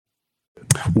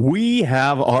We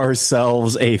have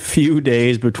ourselves a few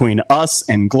days between us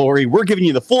and glory. We're giving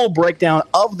you the full breakdown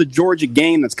of the Georgia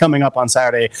game that's coming up on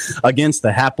Saturday against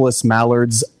the hapless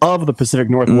Mallards of the Pacific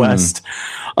Northwest.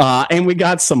 And we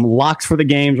got some locks for the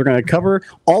games. We're going to cover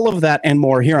all of that and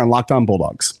more here on Locked On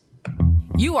Bulldogs.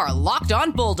 You are Locked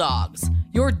On Bulldogs,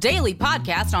 your daily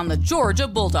podcast on the Georgia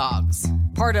Bulldogs.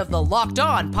 Part of the Locked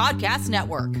On Podcast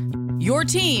Network, your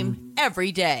team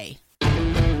every day.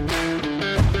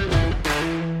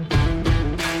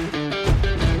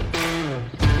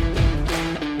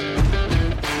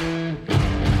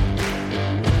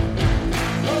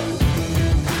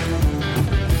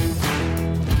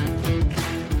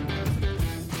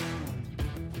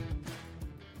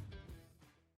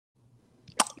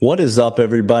 What is up,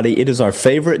 everybody? It is our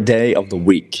favorite day of the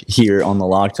week here on the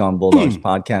Locked On Bulldogs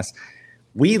podcast.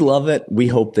 We love it. We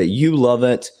hope that you love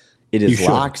it. It is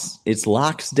Locks. It's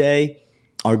Locks Day.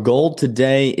 Our goal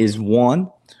today is,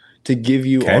 one, to give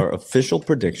you our official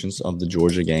predictions of the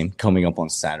Georgia game coming up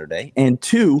on Saturday, and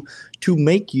two, to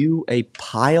make you a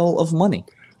pile of money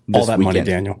this all that weekend. Money,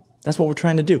 Daniel. That's what we're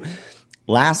trying to do.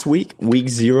 Last week, week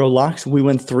 0 locks, we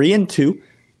went 3-2.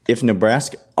 If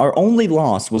Nebraska, our only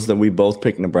loss was that we both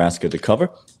picked Nebraska to cover.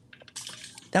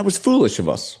 That was foolish of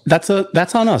us. That's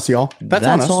on us, y'all.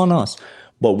 That's on us.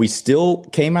 But we still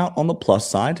came out on the plus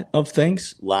side of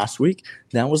things last week.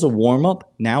 That was a warm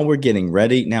up. Now we're getting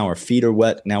ready. Now our feet are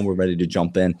wet. Now we're ready to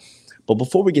jump in. But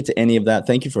before we get to any of that,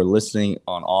 thank you for listening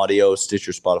on audio,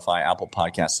 Stitcher, Spotify, Apple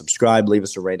Podcasts. Subscribe, leave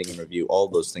us a rating and review. All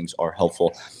of those things are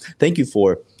helpful. Thank you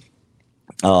for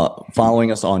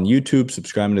following us on YouTube,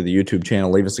 subscribing to the YouTube channel.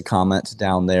 Leave us a comment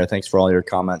down there. Thanks for all your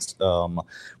comments.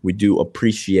 We do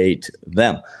appreciate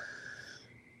them.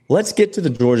 Let's get to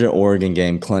the Georgia-Oregon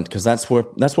game, Clint, because that's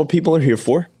what people are here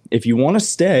for. If you want to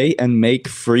stay and make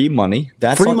free money,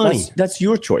 that's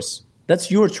your choice.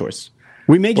 That's your choice.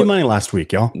 We made you money last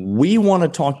week, y'all. We want to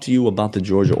talk to you about the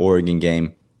Georgia-Oregon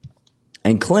game.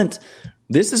 And Clint,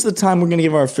 this is the time we're going to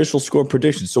give our official score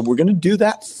predictions. So we're going to do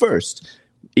that first.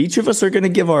 Each of us are going to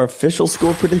give our official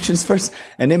score predictions first,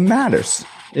 and it matters.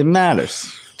 It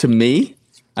matters to me.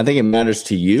 I think it matters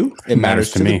to you. It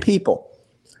matters to the people.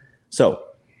 So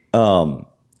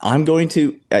I'm going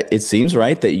to – it seems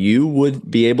right that you would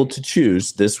be able to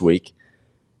choose this week.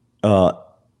 Do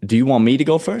you want me to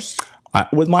go first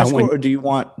with my score, or do you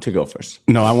want to go first?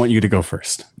 No, I want you to go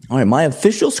first. All right, my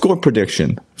official score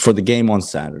prediction for the game on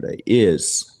Saturday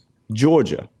is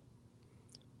Georgia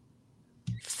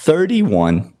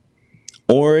 31,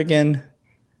 Oregon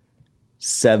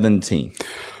 17.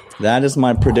 That is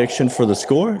my prediction for the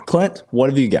score. Clint, what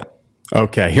have you got?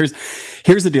 Okay, here's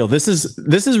the deal. This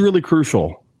is really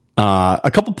crucial.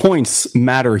 A couple points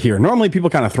matter here. Normally,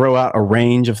 people kind of throw out a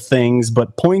range of things,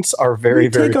 but points are very,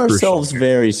 very crucial. We take ourselves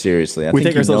very seriously. I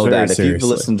think you know that if you've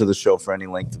listened to the show for any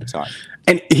length of time.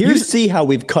 And you see how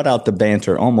we've cut out the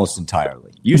banter almost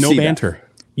entirely. No banter.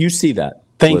 You see that.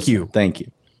 Thank you.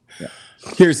 Yeah.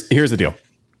 Here's the deal.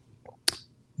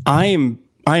 I am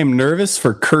nervous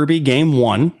for Kirby game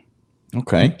 1.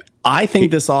 Okay. I think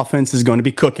this offense is going to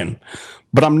be cooking,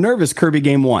 but I'm nervous Kirby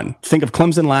game 1. Think of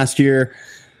Clemson last year.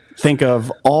 Think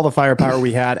of all the firepower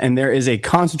we had, and there is a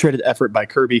concentrated effort by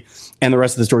Kirby and the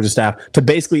rest of the Georgia staff to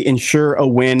basically ensure a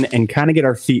win and kind of get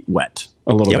our feet wet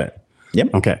a little bit.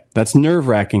 Yep. Okay. That's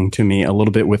nerve-wracking to me a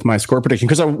little bit with my score prediction,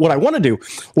 because what I want to do,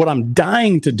 what I'm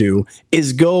dying to do,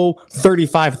 is go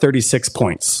 35-36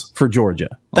 points for Georgia.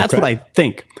 That's what I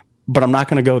think, but I'm not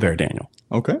going to go there, Daniel.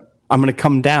 Okay. I'm going to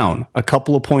come down a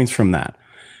couple of points from that.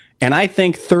 And I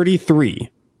think 33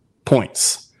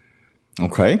 points.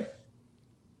 Okay.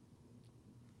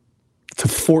 To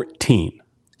 14.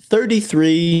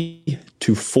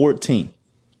 33-14.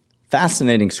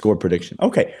 Fascinating score prediction.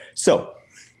 Okay. So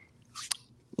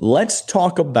let's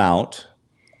talk about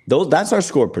those. That's our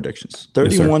score predictions.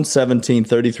 31-17,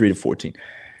 33-14.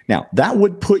 Now, that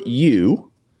would put you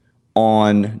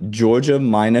on Georgia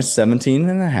minus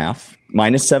 17.5.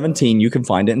 Minus 17, you can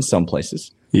find it in some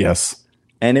places. Yes.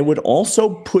 And it would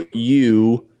also put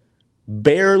you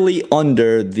barely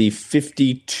under the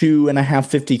 52.5,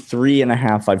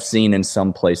 53.5 I've seen in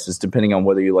some places, depending on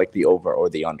whether you like the over or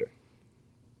the under.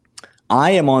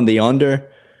 I am on the under,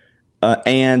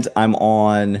 and I'm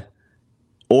on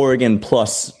Oregon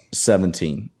plus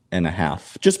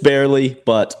 17.5. Just barely,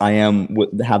 but I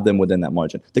have them within that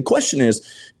margin. The question is,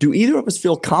 do either of us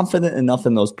feel confident enough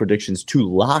in those predictions to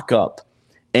lock up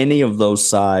any of those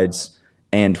sides,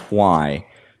 and why?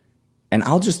 And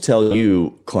I'll just tell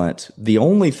you, Clint, the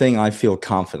only thing I feel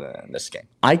confident in this game,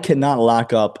 I cannot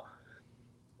lock up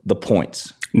the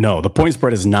points. No, the point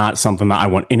spread is not something that I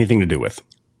want anything to do with.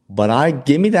 But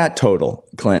give me that total,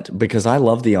 Clint, because I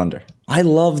love the under. I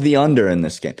love the under in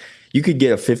this game. You could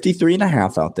get a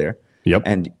 53.5 out there. Yep.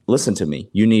 And listen to me.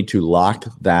 You need to lock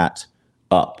that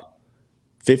up.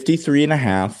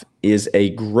 53.5 is a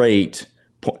great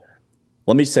point.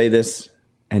 Let me say this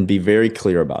and be very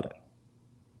clear about it.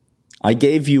 I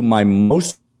gave you my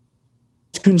most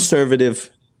conservative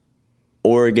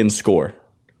Oregon score.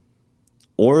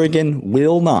 Oregon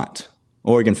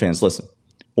fans, listen.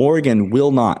 Oregon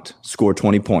will not score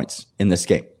 20 points in this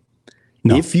game.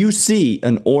 No. If you see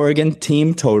an Oregon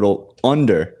team total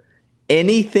under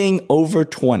anything over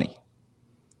 20,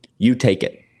 you take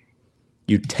it.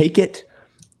 You take it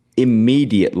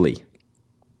immediately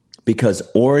because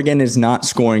Oregon is not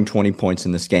scoring 20 points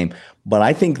in this game. But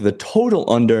I think the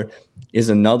total under is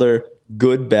another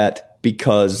good bet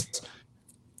because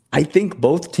I think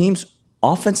both teams'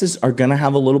 offenses are going to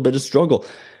have a little bit of struggle.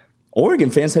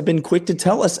 Oregon fans have been quick to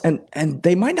tell us, and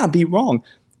they might not be wrong,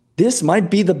 this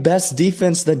might be the best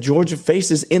defense that Georgia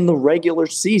faces in the regular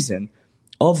season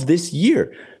of this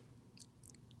year.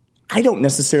 I don't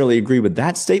necessarily agree with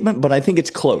that statement, but I think it's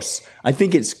close. I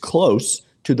think it's close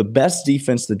to the best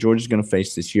defense that Georgia's going to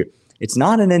face this year. It's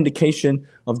not an indication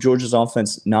of Georgia's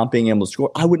offense not being able to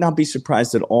score. I would not be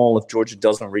surprised at all if Georgia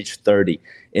doesn't reach 30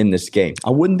 in this game.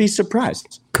 I wouldn't be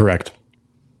surprised. Correct.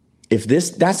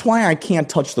 That's why I can't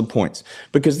touch the points,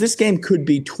 because this game could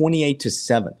be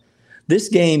 28-7. This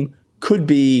game could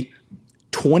be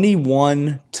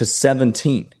 21-17,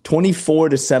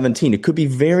 24-17. It could be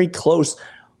very close,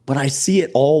 but I see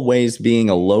it always being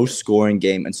a low scoring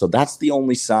game. And so that's the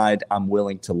only side I'm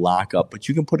willing to lock up, but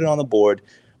you can put it on the board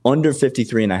under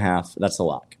 53.5. That's a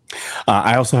lock.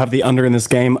 I also have the under in this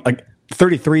game.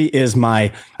 33 is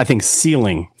my, I think,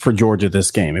 ceiling for Georgia this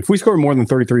game. If we score more than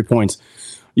 33 points,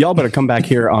 y'all better come back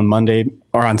here on Monday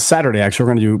or on Saturday. Actually,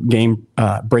 we're going to do game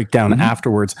breakdown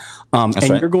afterwards. And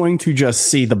right. You're going to just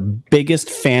see the biggest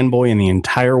fanboy in the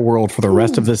entire world for the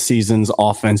rest of this season's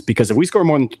offense. Because if we score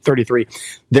more than 33,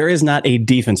 there is not a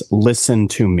defense. Listen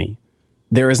to me.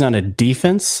 There is not a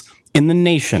defense in the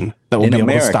nation that will be able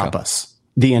to stop us.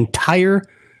 The entire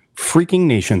freaking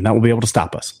nation that will be able to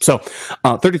stop us. So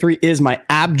 33 is my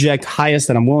abject highest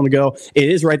that I'm willing to go. It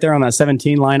is right there on that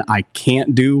 17 line. I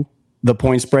can't do the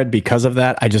point spread because of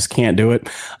that. I just can't do it.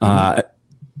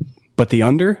 But the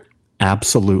under,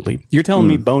 absolutely. You're telling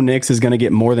me Bo Nix is going to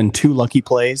get more than 2 lucky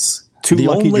plays,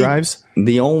 drives?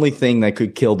 The only thing that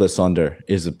could kill this under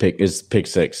is pick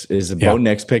six, Bo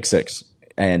Nix pick six.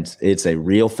 And it's a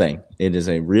real thing. It is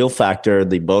a real factor.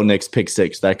 The Bo Nix pick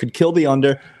six that could kill the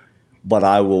under, but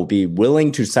I will be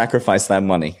willing to sacrifice that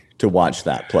money to watch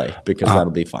that play because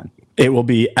that'll be fun. It will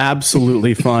be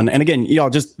absolutely fun. And again, y'all,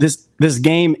 just this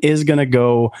game is going to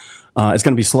go, it's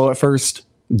going to be slow at first.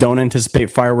 Don't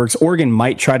anticipate fireworks. Oregon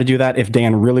might try to do that if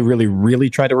Dan really, really, really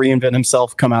tried to reinvent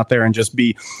himself, come out there and just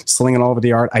be slinging all over the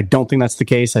yard. I don't think that's the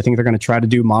case. I think they're going to try to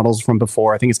do models from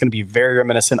before. I think it's going to be very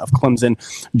reminiscent of Clemson,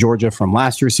 Georgia from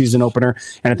last year's season opener.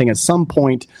 And I think at some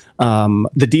point,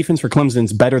 the defense for Clemson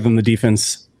is better than the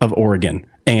defense of Oregon.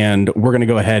 And we're going to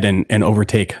go ahead and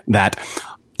overtake that.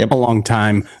 A long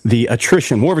time. The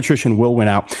war of attrition will win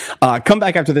out. Come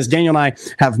back after this. Daniel and I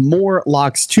have more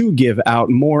locks to give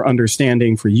out, more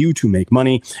understanding for you to make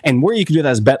money. And where you can do that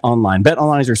is Bet Online. Bet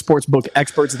Online is your sportsbook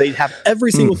experts. They have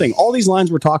every single thing. All these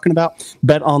lines we're talking about,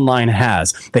 Bet Online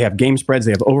has. They have game spreads.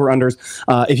 They have over-unders.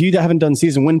 If you haven't done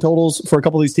season win totals for a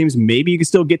couple of these teams, maybe you can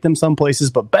still get them some places.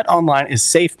 But Bet Online is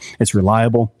safe. It's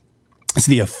reliable. It's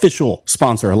the official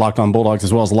sponsor of Locked On Bulldogs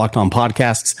as well as Locked On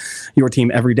Podcasts, your team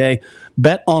every day.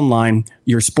 Bet Online,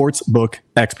 your sports book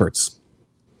experts.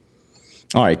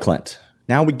 All right, Clint.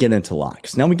 Now we get into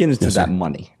locks. Now we get into that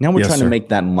money. Now we're trying to make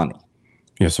that money.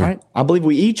 Yes, sir. All right? I believe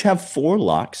we each have 4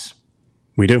 locks.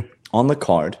 We do. On the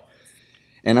card.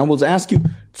 And I will ask you,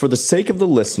 for the sake of the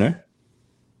listener,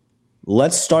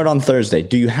 let's start on Thursday.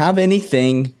 Do you have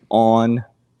anything on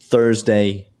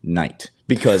Thursday night?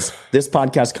 Because this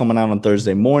podcast coming out on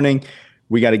Thursday morning,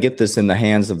 we got to get this in the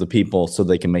hands of the people so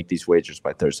they can make these wagers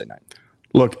by Thursday night.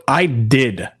 Look, I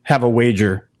did have a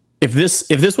wager. If this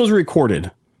was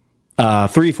recorded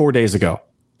 3-4 days ago,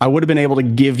 I would have been able to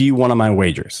give you one of my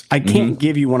wagers. I can't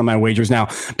give you one of my wagers now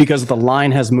because the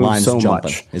line has moved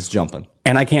much. It's jumping.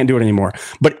 And I can't do it anymore.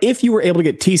 But if you were able to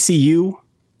get TCU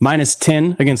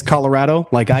 -10 against Colorado,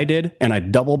 like I did, and I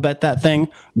double bet that thing,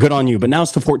 good on you. But now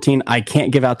it's to 14. I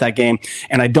can't give out that game,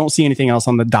 and I don't see anything else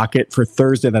on the docket for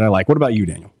Thursday that I like. What about you,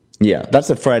 Daniel? Yeah,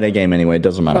 that's a Friday game anyway. It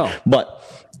doesn't matter. But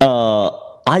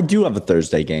I do have a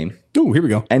Thursday game. Oh, here we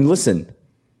go. And listen,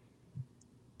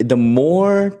 the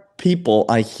more people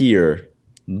I hear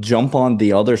jump on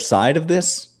the other side of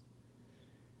this,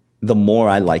 the more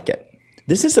I like it.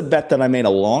 This is a bet that I made a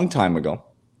long time ago.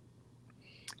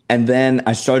 And then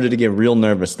I started to get real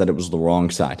nervous that it was the wrong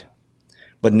side.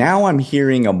 But now I'm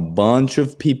hearing a bunch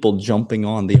of people jumping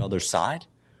on the other side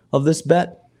of this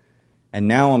bet. And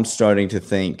now I'm starting to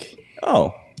think,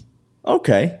 oh,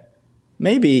 okay,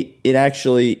 maybe it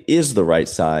actually is the right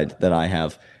side that I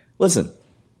have. Listen,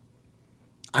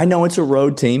 I know it's a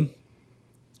road team,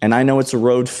 and I know it's a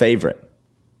road favorite,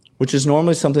 which is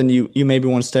normally something you maybe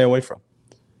want to stay away from.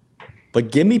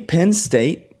 But give me Penn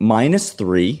State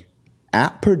 -3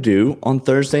 at Purdue on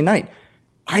Thursday night.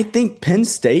 I think Penn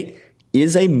State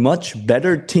is a much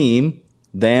better team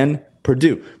than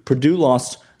Purdue. Purdue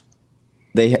lost.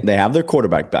 They have their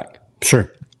quarterback back.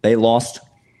 Sure. They lost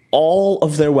all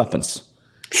of their weapons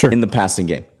in the passing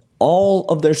game. All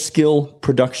of their skill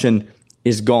production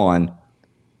is gone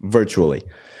virtually.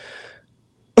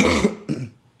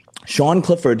 Sean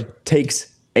Clifford takes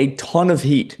a ton of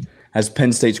heat as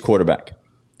Penn State's quarterback.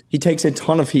 He takes a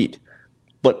ton of heat.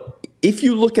 But if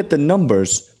you look at the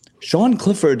numbers, Sean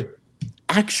Clifford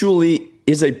actually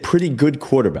is a pretty good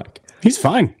quarterback. He's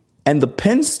fine. And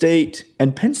Penn State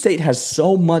has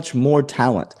so much more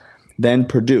talent than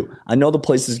Purdue. I know the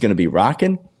place is going to be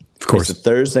rocking. Of course. It's a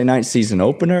Thursday night season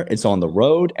opener. It's on the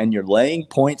road, and you're laying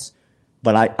points.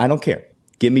 But I don't care.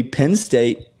 Give me Penn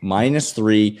State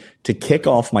 -3 to kick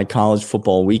off my college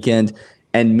football weekend.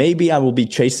 And maybe I will be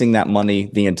chasing that money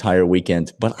the entire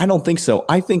weekend. But I don't think so.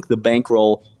 I think the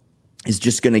bankroll is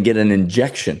just going to get an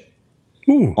injection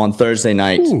on Thursday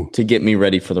night to get me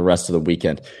ready for the rest of the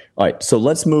weekend. All right, so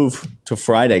let's move to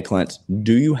Friday, Clint.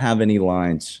 Do you have any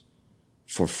lines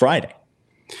for Friday?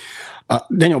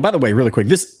 Daniel, by the way, really quick,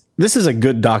 this is a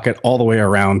good docket all the way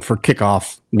around for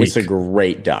kickoff week. It's a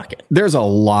great docket. There's a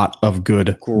lot of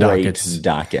good dockets.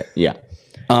 Docket, yeah.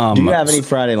 Do you have any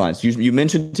Friday lines? You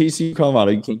mentioned TCU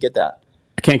Colorado. You can't get that.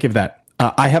 I can't give that.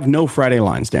 I have no Friday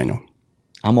lines, Daniel.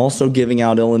 I'm also giving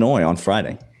out Illinois on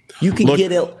Friday. You can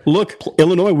get it. Look,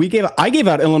 Illinois. I gave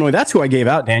out Illinois. That's who I gave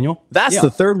out, Daniel. That's the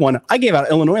third one. I gave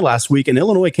out Illinois last week, and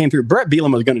Illinois came through. Brett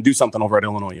Bielema was going to do something over at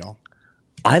Illinois, y'all.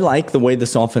 I like the way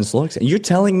this offense looks. And you're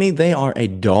telling me they are a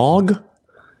dog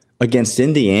against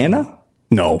Indiana?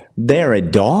 No, they're a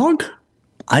dog.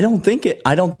 I don't think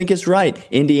it's right.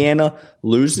 Indiana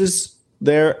loses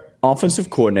their offensive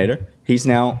coordinator. He's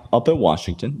now up at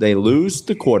Washington. They lose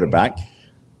the quarterback,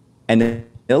 and then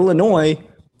Illinois.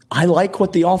 I like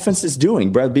what the offense is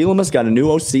doing. Brad Bielema's got a new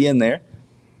OC in there.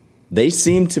 They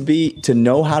seem to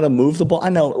know how to move the ball. I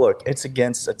know, look, it's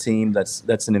against a team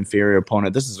that's an inferior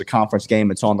opponent. This is a conference game.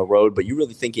 It's on the road. But you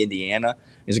really think Indiana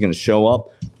is going to show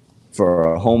up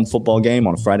for a home football game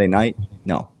on a Friday night?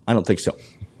 No, I don't think so.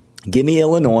 Give me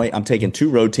Illinois. I'm taking 2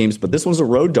 road teams, but this one's a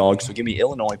road dog, so give me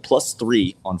Illinois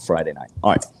 +3 on Friday night.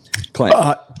 All right, Clint.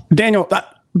 Daniel,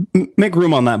 make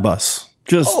room on that bus.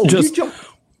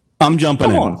 I'm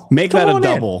jumping in. Make that a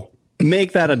double.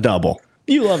 Make that a double.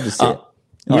 You love to see it.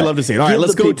 Love to see it. All right,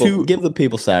 let's go to give the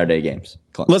people Saturday games.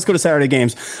 Let's go to Saturday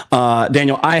games.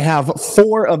 Daniel, I have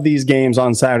 4 of these games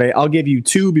on Saturday. I'll give you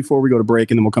 2 before we go to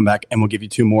break, and then we'll come back and we'll give you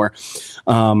 2 more.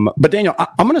 But Daniel,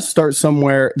 I'm going to start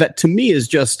somewhere that to me is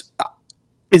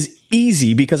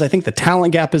easy because I think the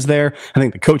talent gap is there. I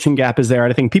think the coaching gap is there.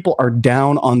 I think people are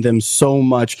down on them so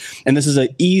much. And this is an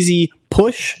easy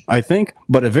push, I think,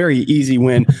 but a very easy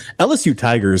win. LSU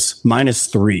Tigers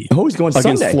 -3. Oh, he's going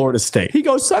against Sunday. Florida State. He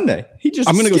goes Sunday.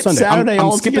 I'm going to go Sunday. Saturday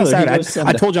I'm skipping Saturday.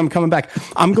 I told you I'm coming back.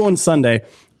 I'm going Sunday.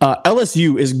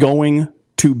 LSU is going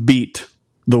to beat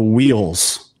the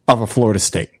wheels of a Florida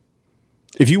State.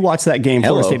 If you watch that game,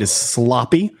 Florida State is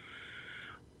sloppy.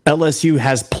 LSU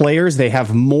has players. They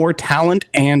have more talent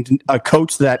and a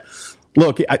coach that,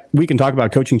 look, we can talk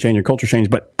about coaching change or culture change,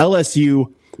 but LSU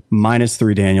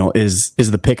 -3, Daniel, is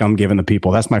the pick I'm giving the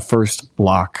people. That's my first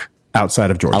lock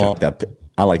outside of Georgia.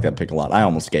 I like that pick a lot. I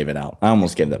almost gave it out. I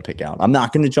almost gave that pick out. I'm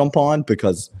not going to jump on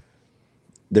because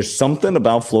there's something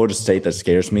about Florida State that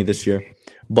scares me this year.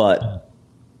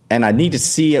 And I need to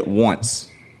see it once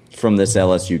from this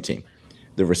LSU team.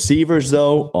 The receivers,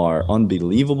 though, are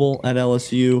unbelievable at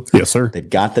LSU. Yes, sir. They've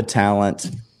got the talent.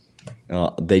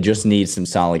 They just need some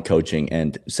solid coaching.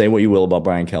 And say what you will about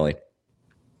Brian Kelly,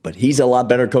 but he's a lot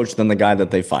better coach than the guy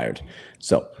that they fired.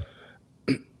 So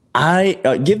I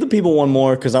give the people one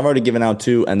more because I've already given out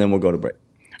 2, and then we'll go to break.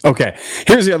 Okay,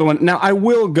 here's the other one. Now, I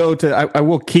will I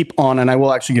will keep on, and I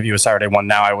will actually give you a Saturday one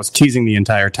now. I was teasing the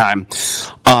entire time.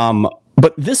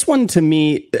 But this one to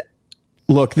me,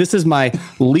 look, this is my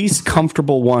least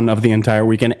comfortable one of the entire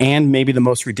weekend and maybe the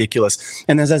most ridiculous.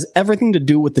 And this has everything to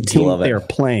do with the team they are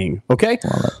playing. Okay?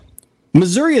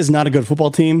 Missouri is not a good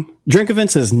football team.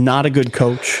 Drinkovitz is not a good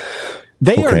coach.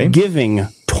 They are giving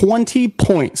 20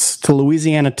 points to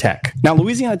Louisiana Tech. Now,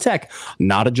 Louisiana Tech,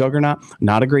 not a juggernaut,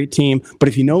 not a great team, but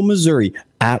if you know Missouri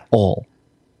at all,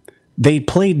 they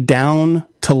played down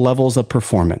to levels of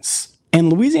performance.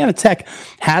 And Louisiana Tech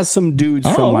has some dudes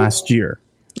from last year.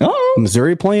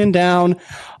 Missouri playing down.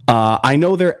 I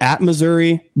know they're at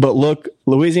Missouri, but look,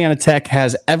 Louisiana Tech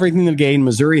has everything to gain.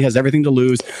 Missouri has everything to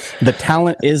lose. The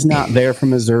talent is not there for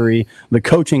Missouri. The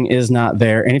coaching is not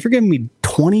there. And if you're giving me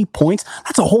 20 points,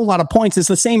 that's a whole lot of points. It's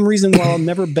the same reason why I'll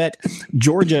never bet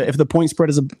Georgia if the point spread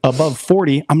is above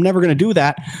 40. I'm never going to do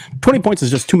that. 20 points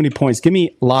is just too many points. Give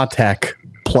me La Tech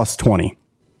plus 20.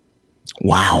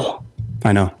 Wow.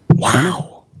 I know.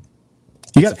 Wow.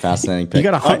 That's a fascinating pick. You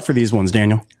got to hunt for these ones,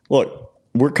 Daniel. Look,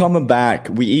 we're coming back.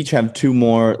 We each have 2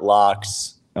 more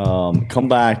locks. Come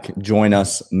back, join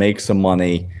us, make some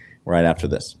money right after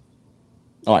this.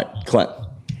 All right, Clint,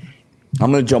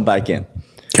 I'm going to jump back in.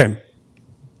 Okay.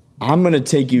 I'm going to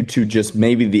take you to just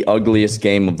maybe the ugliest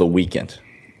game of the weekend.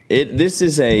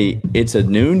 It's a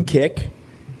noon kick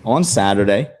on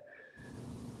Saturday.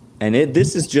 And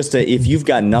this is just if you've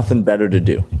got nothing better to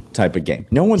do type of game.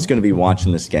 No one's going to be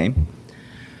watching this game.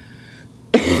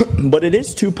 But it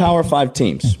is 2 Power 5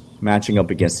 teams matching up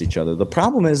against each other. The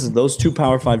problem is those 2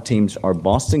 Power 5 teams are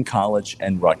Boston College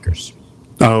and Rutgers.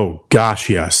 Oh, gosh,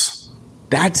 yes.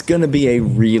 That's going to be a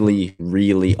really,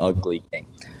 really ugly game.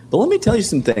 But let me tell you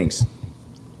some things.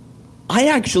 I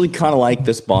actually kind of like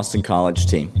this Boston College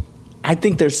team. I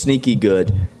think they're sneaky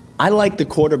good. I like the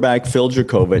quarterback, Phil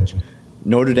Dracovic,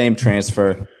 Notre Dame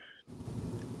transfer.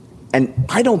 And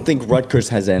I don't think Rutgers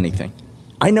has anything.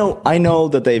 I know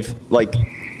that they've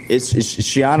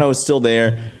Schiano is still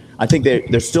there. I think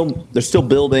they're still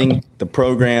building the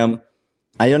program.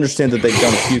 I understand that they've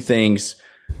done a few things,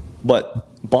 but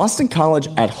Boston College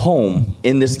at home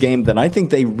in this game that I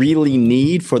think they really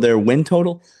need for their win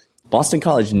total. Boston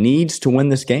College needs to win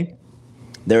this game.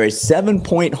 They're a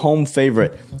 7-point home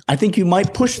favorite. I think you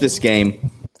might push this game,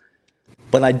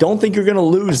 but I don't think you're going to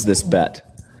lose this bet.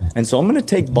 And so I'm going to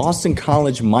take Boston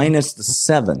College minus the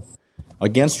 7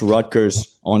 against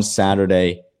Rutgers on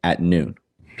Saturday at noon.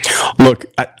 Look,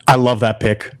 I love that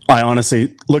pick. I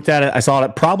honestly looked at it. I saw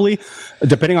it probably,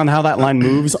 depending on how that line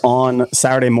moves on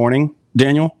Saturday morning,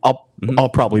 Daniel, I'll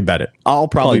probably bet it. I'll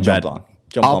probably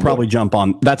jump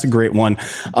on. That's a great one.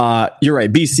 You're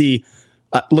right. BC,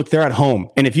 look, they're at home.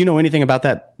 And if you know anything about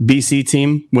that BC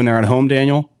team, when they're at home,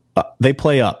 Daniel, they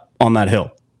play up on that hill.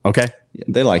 Okay.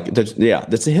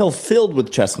 That's a hill filled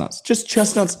with chestnuts. Just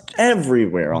chestnuts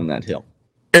everywhere on that hill.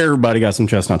 Everybody got some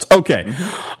chestnuts. Okay.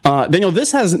 Daniel,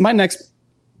 this has my next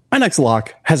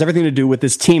lock has everything to do with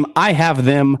this team. I have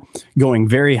them going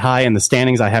very high in the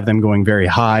standings. I have them going very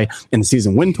high in the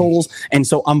season win totals. And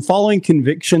so I'm following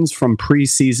convictions from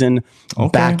preseason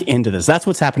back into this. That's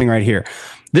what's happening right here.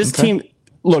 This team,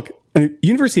 look,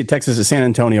 University of Texas at San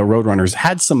Antonio Roadrunners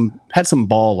had some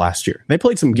ball last year. They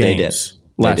played some games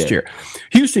last year.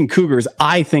 Houston Cougars,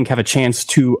 I think, have a chance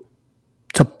to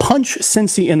punch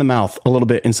Cincy in the mouth a little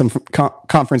bit in some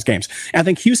conference games. And I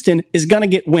think Houston is going to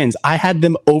get wins. I had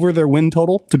them over their win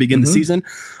total to begin the season.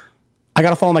 I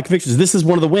got to follow my convictions. This is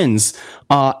one of the wins.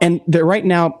 And they're right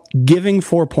now giving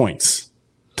 4 points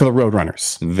to the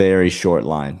Roadrunners. Very short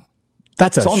line.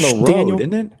 It's on the road,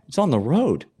 isn't it? It's on the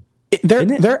road.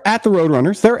 They're at the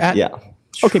Roadrunners. They're at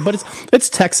Okay, but it's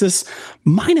Texas.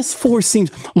 -4 seems.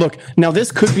 Look, now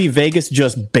this could be Vegas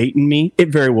just baiting me. It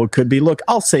very well could be. Look,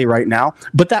 I'll say right now,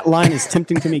 but that line is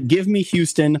tempting to me. Give me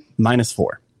Houston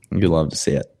 -4. You love to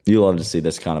see it. You love to see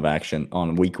this kind of action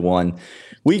on week 1.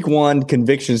 Week 1,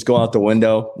 convictions go out the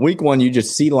window. Week 1, you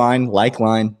just see line, like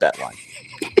line, bet line.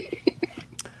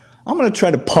 I'm going to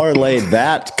try to parlay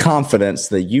that confidence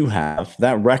that you have,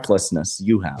 that recklessness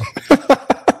you have,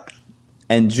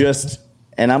 and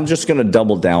I'm just going to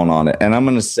double down on it. And I'm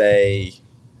going to say,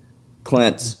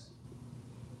 Clint,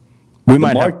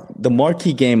 the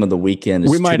marquee game of the weekend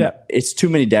is it's too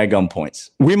many daggum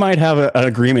points. We might have an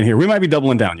agreement here. We might be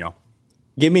doubling down, y'all.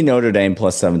 Give me Notre Dame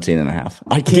plus 17.5.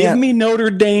 I can't. Give me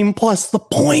Notre Dame plus the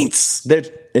points.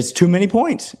 It's too many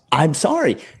points. I'm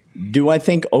sorry. Do I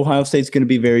think Ohio State's going to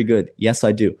be very good? Yes,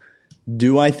 I do.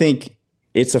 Do I think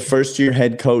it's a first-year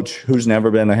head coach who's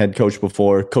never been a head coach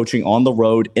before, coaching on the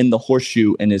road in the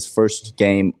Horseshoe in his first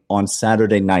game on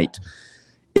Saturday night?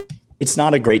 It's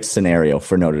not a great scenario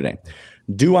for Notre Dame.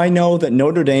 Do I know that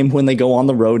Notre Dame, when they go on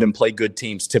the road and play good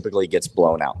teams, typically gets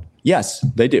blown out? Yes,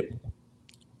 they do.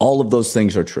 All of those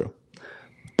things are true.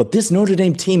 But this Notre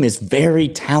Dame team is very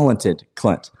talented,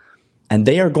 Clint. And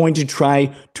they are going to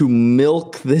try to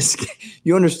milk this.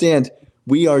 You understand?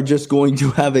 We are just going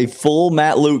to have a full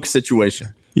Matt Luke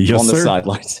situation on the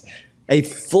sidelines. A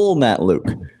full Matt Luke.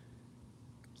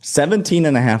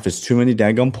 17.5 is too many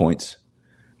daggone points.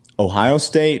 Ohio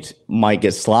State might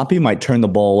get sloppy, might turn the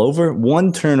ball over.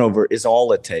 One turnover is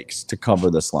all it takes to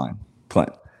cover this line, Clint.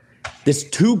 This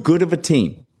too good of a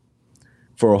team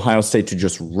for Ohio State to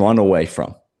just run away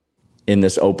from in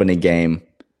this opening game.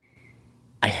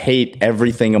 I hate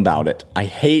everything about it. I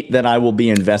hate that I will be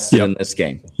invested in this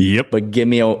game. Yep. But give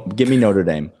me Notre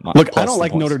Dame. Look, I don't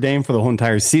like Notre Dame for the whole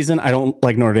entire season. I don't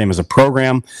like Notre Dame as a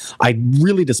program. I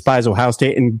really despise Ohio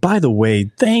State. And by the way,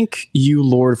 thank you,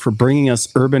 Lord, for bringing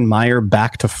us Urban Meyer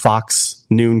back to Fox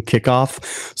noon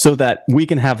kickoff so that we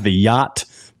can have the yacht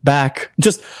back.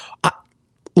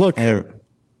 Look,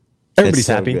 everybody's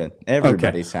so happy. Good.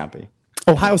 Everybody's happy.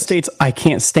 Ohio State's I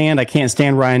can't stand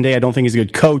Ryan Day. I don't think he's a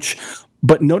good coach.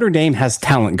 But Notre Dame has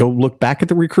talent. Go look back at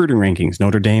the recruiting rankings.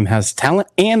 Notre Dame has talent,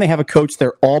 and they have a coach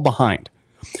they're all behind.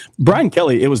 Brian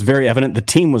Kelly, it was very evident the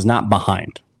team was not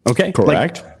behind. Okay?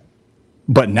 Correct.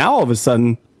 But now all of a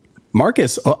sudden,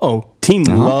 Marcus, team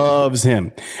loves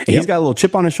him. He's got a little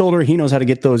chip on his shoulder. He knows how to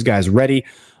get those guys ready.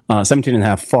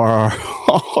 17.5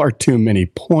 far too many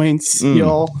points,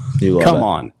 y'all. Come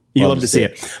on. You love to see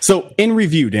it. So in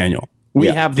review, Daniel, we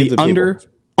have the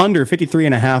under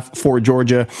 53.5 for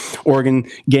Georgia, Oregon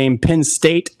game. Penn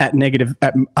State at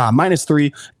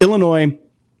 -3. Illinois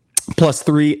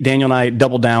 +3. Daniel and I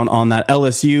double down on that.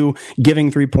 LSU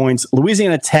giving 3 points.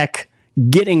 Louisiana Tech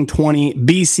getting 20.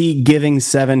 BC giving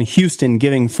 7. Houston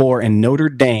giving 4. And Notre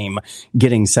Dame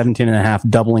getting 17.5,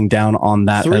 doubling down on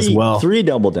that as well. 3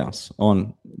 double downs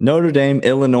on Notre Dame,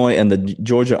 Illinois, and the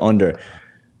Georgia under.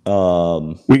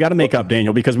 We got to make up,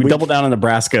 Daniel, because we doubled down on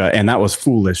Nebraska, and that was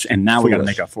foolish. And now we got to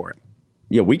make up for it.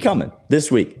 Yeah, we coming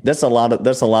this week. That's a lot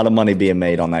of money being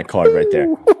made on that card right there.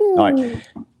 All right,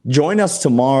 join us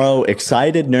tomorrow.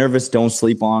 Excited, nervous, don't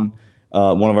sleep on.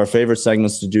 One of our favorite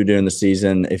segments to do during the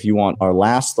season. If you want our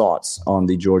last thoughts on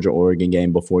the Georgia-Oregon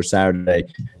game before Saturday,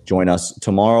 join us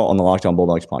tomorrow on the Locked On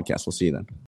Bulldogs podcast. We'll see you then.